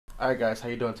Alright guys, how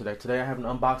you doing today? Today I have an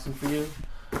unboxing for you.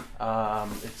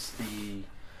 It's the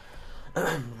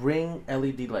Ring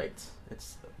LED light.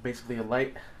 It's basically a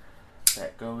light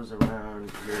that goes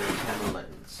around your camera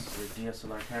lens. Your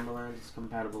DSLR camera lens. It's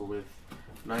compatible with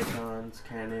Nikon's,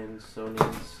 Canon's,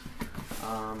 Sony's.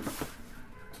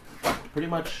 Pretty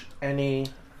much any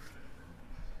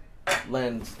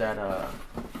lens that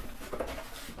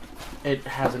it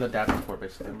has an adapter for,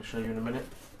 basically. I'm going to show you in a minute.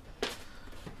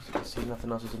 As you can see,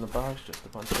 nothing else is in the box, just a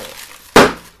bunch of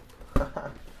okay,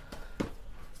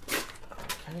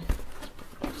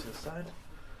 put the box to the side.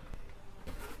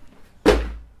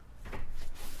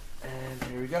 And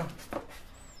here we go.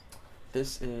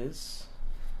 This is,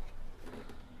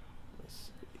 let's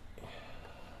see,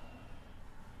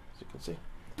 as you can see.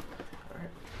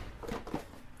 Alright.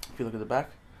 If you look at the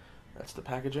back, that's the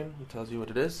packaging. It tells you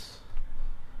what it is.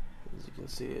 As you can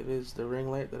see, it is the ring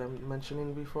light that I'm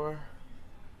mentioning before.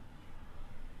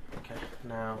 Okay,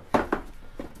 now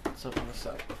let's open this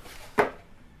up.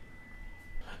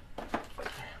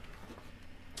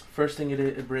 First thing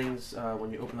it brings,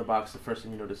 when you open the box, the first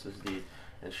thing you notice is the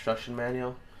instruction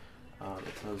manual.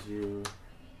 It tells you,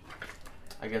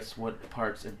 I guess, what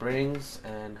parts it brings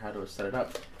and how to set it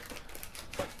up.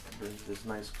 It brings this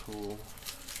nice, cool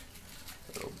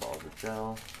little balls of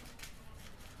gel.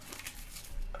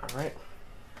 Alright.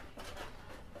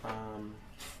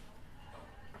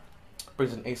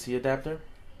 Brings an AC adapter.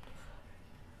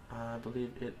 I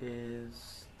believe it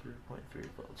is 3.3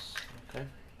 volts. Okay.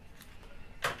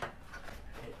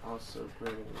 It also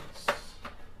brings,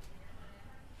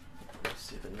 let's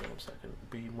see the name so I can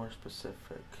be more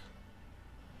specific.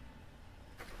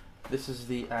 This is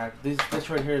the this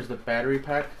right here is the battery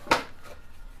pack.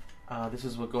 This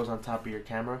is what goes on top of your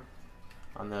camera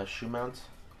on the shoe mount,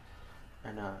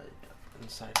 and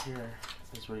inside here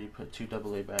is where you put 2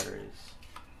 AA batteries.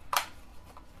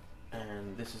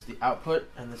 And this is the output,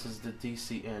 and this is the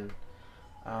DC in.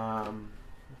 If I'm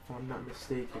not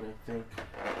mistaken, I think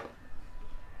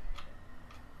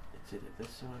it's either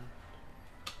this one.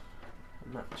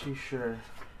 I'm not too sure.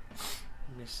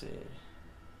 Let me see.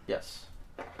 Yes,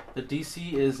 the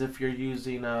DC is if you're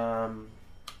using I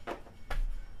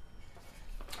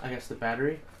guess the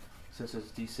battery, since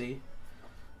it's DC.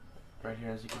 Right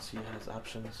here, as you can see, it has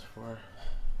options for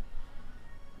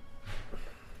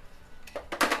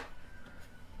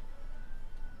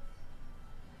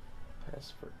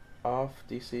for off,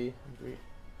 DC, and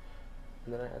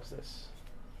then it has this.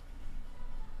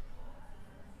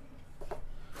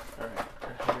 Alright,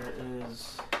 here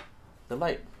is the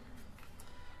light.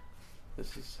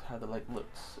 This is how the light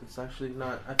looks. It's actually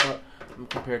not, I thought,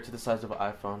 compared to the size of an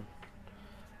iPhone,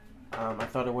 I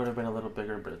thought it would have been a little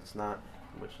bigger, but it's not,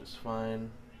 which is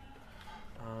fine.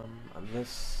 On the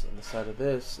side of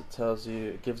this, it tells you,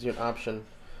 it gives you an option.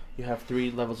 You have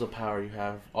 3 levels of power. You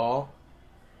have all,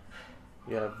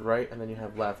 you have right, and then you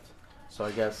have left. So I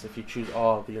guess if you choose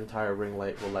all, the entire ring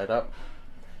light will light up.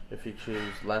 If you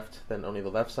choose left, then only the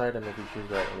left side, and if you choose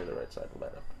right, only the right side will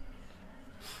light up.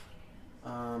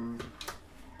 To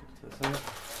the side.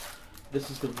 This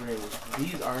is the ring.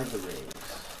 These are the rings.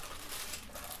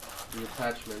 The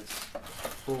attachments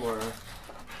for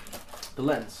the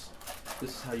lens. This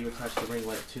is how you attach the ring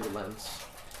light to the lens.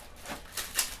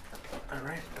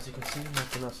 Alright, as you can see,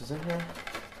 nothing else is in here.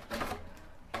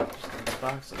 Just in this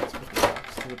box, and let's put the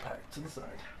box to the pack to the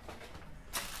side.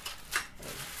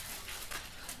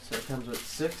 So it comes with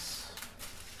 6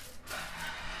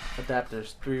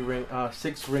 adapters,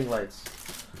 6 ring lights.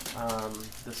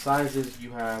 The sizes,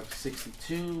 you have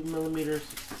 62 millimeters,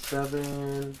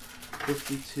 67,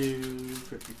 52,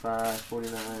 55,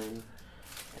 49,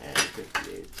 and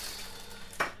 58.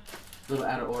 A little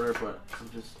out of order, but I'm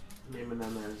just naming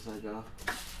them as I go.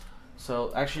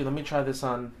 So actually, let me try this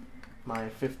on my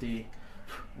 50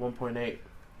 1.8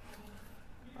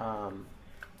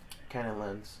 Canon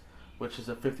lens, which is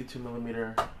a 52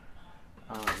 millimeter,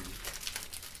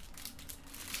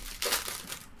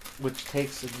 which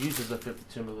takes and uses a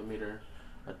 52 millimeter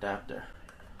adapter.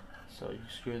 So you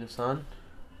screw this on.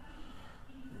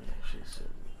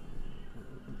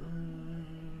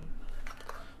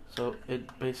 So it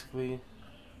basically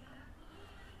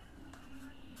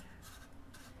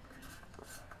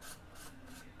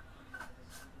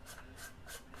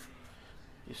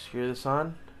you screw this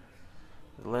on,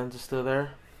 the lens is still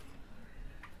there,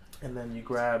 and then you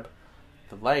grab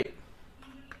the light.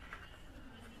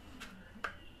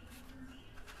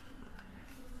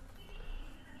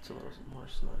 It's a little more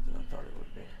snug than I thought it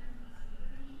would be.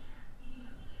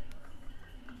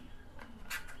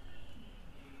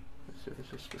 So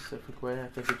there's a specific way. I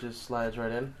think it just slides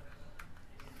right in.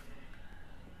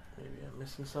 Maybe I'm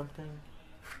missing something?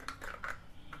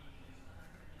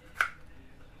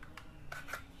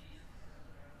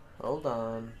 Hold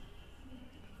on.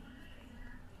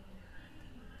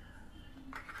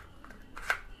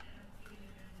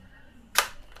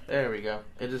 There we go.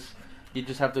 You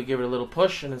just have to give it a little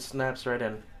push and it snaps right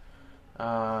in.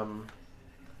 And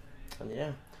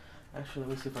yeah, actually, let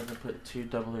me see if I can put 2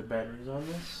 AA batteries on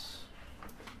this,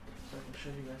 so I can show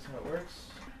you guys how it works.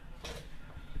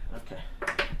 Okay,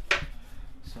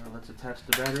 so let's attach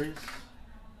the batteries.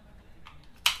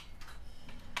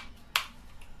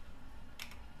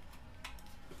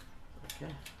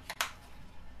 Okay,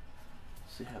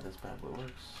 see how this bad boy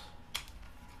works.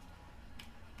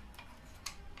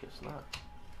 Guess not.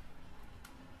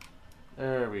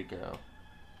 There we go.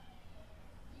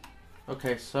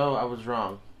 Okay, so I was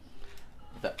wrong.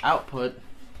 The output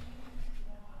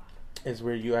is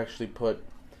where you actually put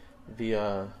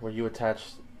the where you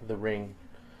attach the ring,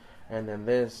 and then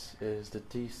this is the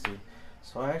DC.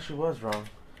 So I actually was wrong.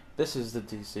 This is the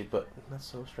DC, but that's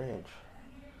so strange.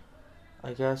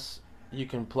 I guess you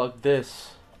can plug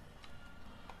this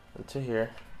into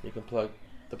here. You can plug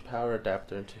the power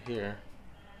adapter into here,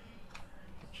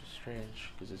 which is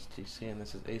strange because it's DC and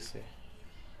this is AC.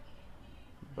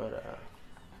 But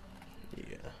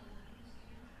yeah.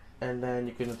 And then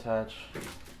you can attach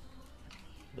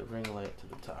the ring light to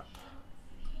the top.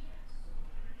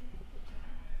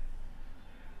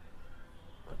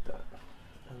 Like that.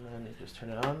 And then you just turn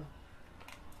it on.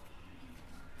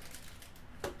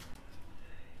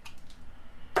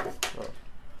 Well,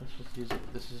 let's just use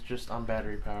it. This is just on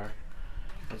battery power.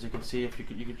 As you can see, if you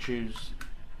could choose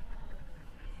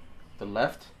the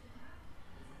left,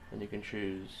 and you can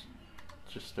choose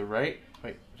just the right,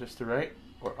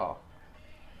 or off.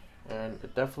 And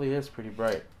it definitely is pretty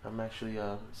bright. I'm actually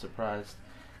surprised.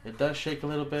 It does shake a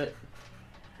little bit,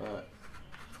 but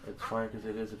it's fine because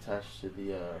it is attached to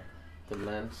the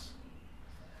lens.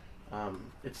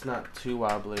 It's not too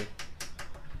wobbly,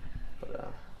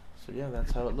 but so yeah,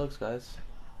 that's how it looks, guys.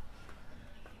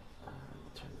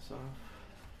 Turn this off.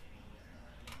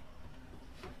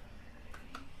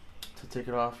 To take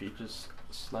it off, you just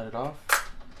slide it off,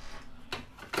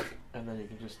 and then you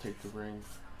can just take the ring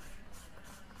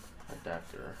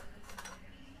adapter,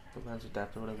 the lens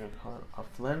adapter, whatever you call it, off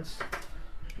the lens,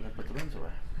 and then put the lens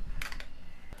away.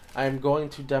 I'm going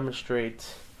to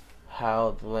demonstrate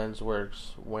how the lens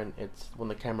works when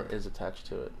the camera is attached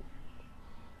to it.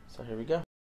 So here we go.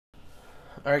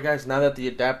 Alright guys, now that the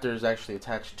adapter is actually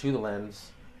attached to the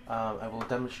lens, I will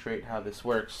demonstrate how this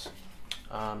works.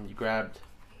 You grabbed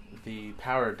the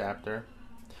power adapter,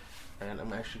 and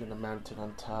I'm actually going to mount it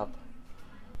on top.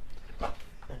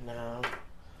 And now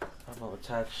I will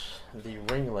attach the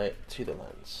ring light to the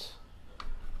lens.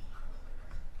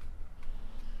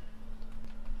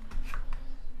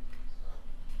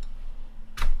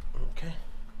 Okay,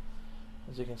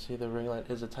 as you can see, the ring light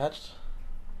is attached.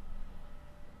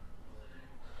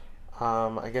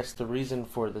 I guess the reason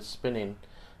for the spinning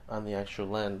on the actual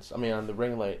lens, on the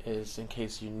ring light, is in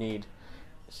case you need,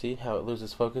 see how it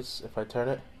loses focus if I turn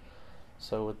it?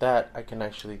 So with that, I can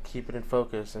actually keep it in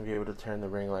focus and be able to turn the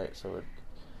ring light so it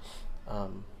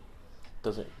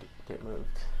doesn't get moved.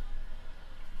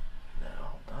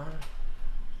 Now, hold on.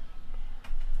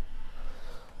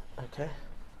 Okay.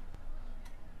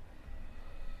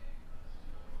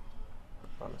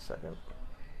 Hold on a second.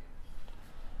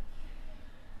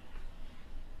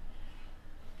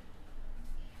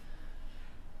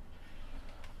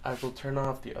 I will turn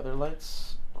off the other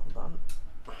lights. Hold on.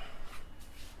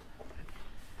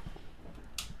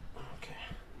 Okay.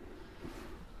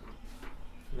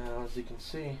 Now, as you can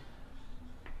see,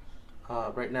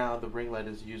 right now the ring light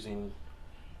is using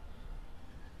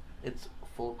its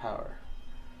full power.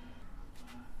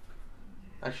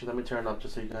 Actually, let me turn it off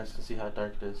just so you guys can see how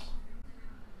dark it is.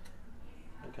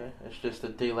 Okay, it's just the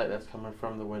daylight that's coming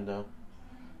from the window.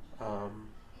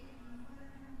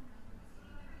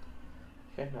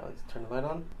 Okay, now let's turn the light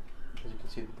on. As you can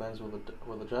see, the lens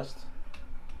will adjust.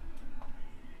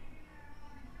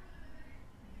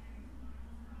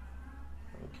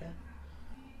 Okay.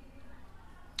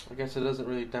 I guess it doesn't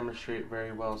really demonstrate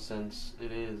very well since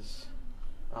it is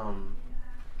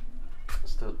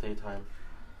still daytime,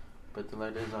 but the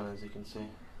light is on, as you can see.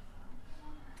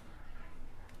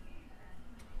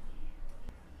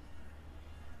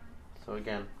 So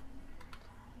again,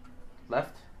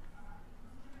 left,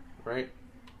 right,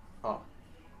 off,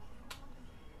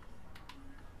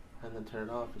 and then turn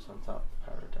it off is on top,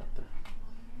 power adapter.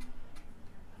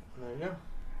 And there you go.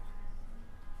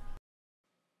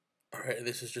 Alright,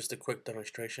 this is just a quick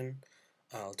demonstration.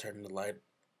 I'll turn the light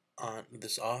on,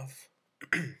 this off.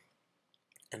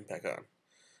 and back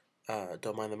on.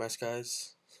 Don't mind the mess,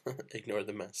 guys. Ignore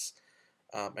the mess.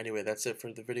 Anyway, that's it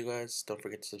for the video, guys. Don't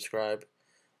forget to subscribe.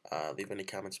 Leave any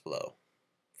comments below.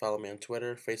 Follow me on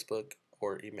Twitter, Facebook,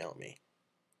 or email me.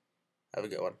 Have a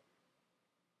good one.